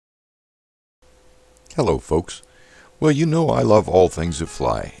Hello, folks. Well, you know I love all things that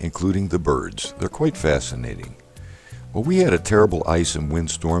fly, including the birds. They're quite fascinating. Well, we had a terrible ice and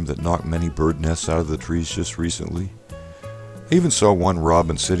windstorm that knocked many bird nests out of the trees just recently. I even saw one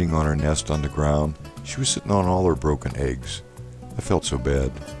robin sitting on her nest on the ground. She was sitting on all her broken eggs. I felt so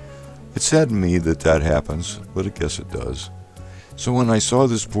bad. It saddened me that that happens, but I guess it does. So when I saw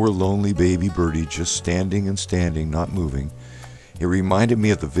this poor lonely baby birdie just standing and standing, not moving, it reminded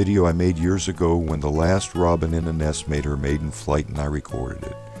me of the video I made years ago when the last robin in the nest made her maiden flight and I recorded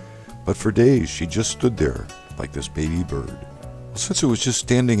it. But for days she just stood there, like this baby bird. Since it was just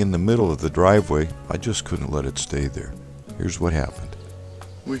standing in the middle of the driveway, I just couldn't let it stay there. Here's what happened.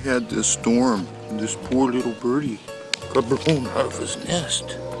 We had this storm, and this poor little birdie got blown out of his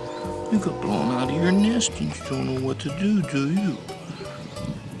nest. You got blown out of your nest and you don't know what to do you?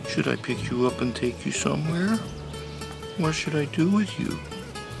 Should I pick you up and take you somewhere? What should I do with you?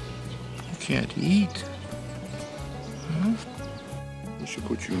 You can't eat. Huh? I should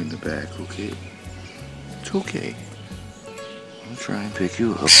put you in the back, okay? It's okay. I'll try and pick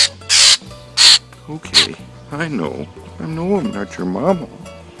you up. Okay, I know I'm not your mama.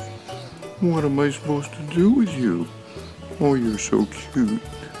 What am I supposed to do with you? Oh, you're so cute.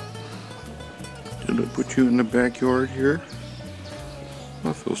 Did I put you in the backyard here?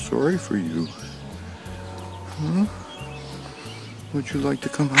 I feel sorry for you. Huh? Would you like to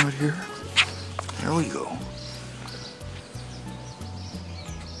come out here? There we go.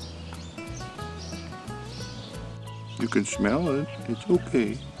 You can smell it. It's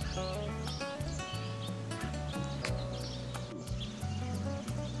okay.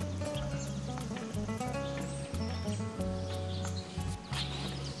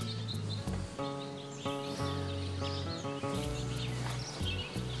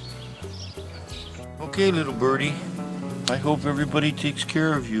 Okay, little birdie. I hope everybody takes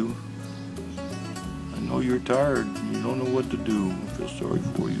care of you. I know you're tired and you don't know what to do. I feel sorry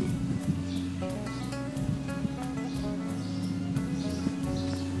for you.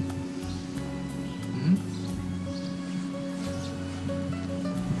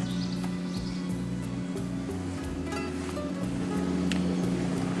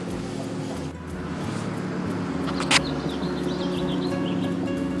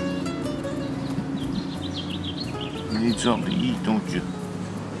 You need something to eat, don't you?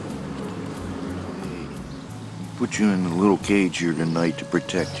 Put you in a little cage here tonight to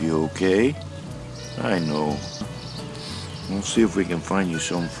protect you, okay? I know. We'll see if we can find you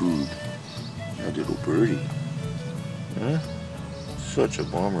some food. That little birdie. Huh? Such a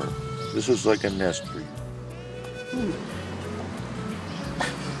bummer. This is like a nest for you.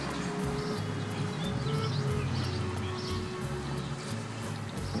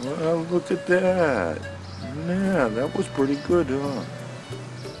 Well, look at that. Yeah, that was pretty good, huh?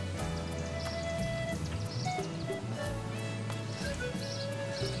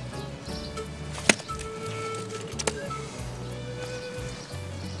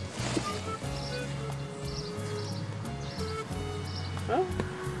 Oh,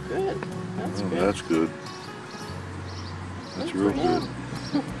 good. That's good. That's good. That's real good.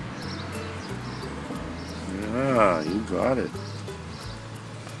 Yeah, you got it.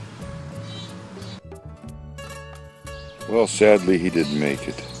 Well, sadly, he didn't make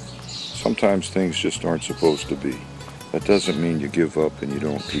it. Sometimes things just aren't supposed to be. That doesn't mean you give up and you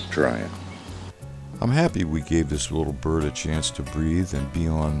don't keep trying. I'm happy we gave this little bird a chance to breathe and be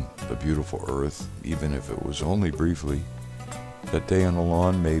on the beautiful earth, even if it was only briefly. That day on the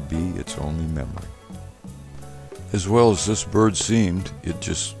lawn may be its only memory. As well as this bird seemed, it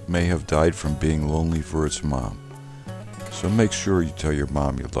just may have died from being lonely for its mom. So make sure you tell your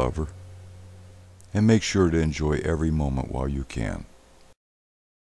mom you love her. And make sure to enjoy every moment while you can.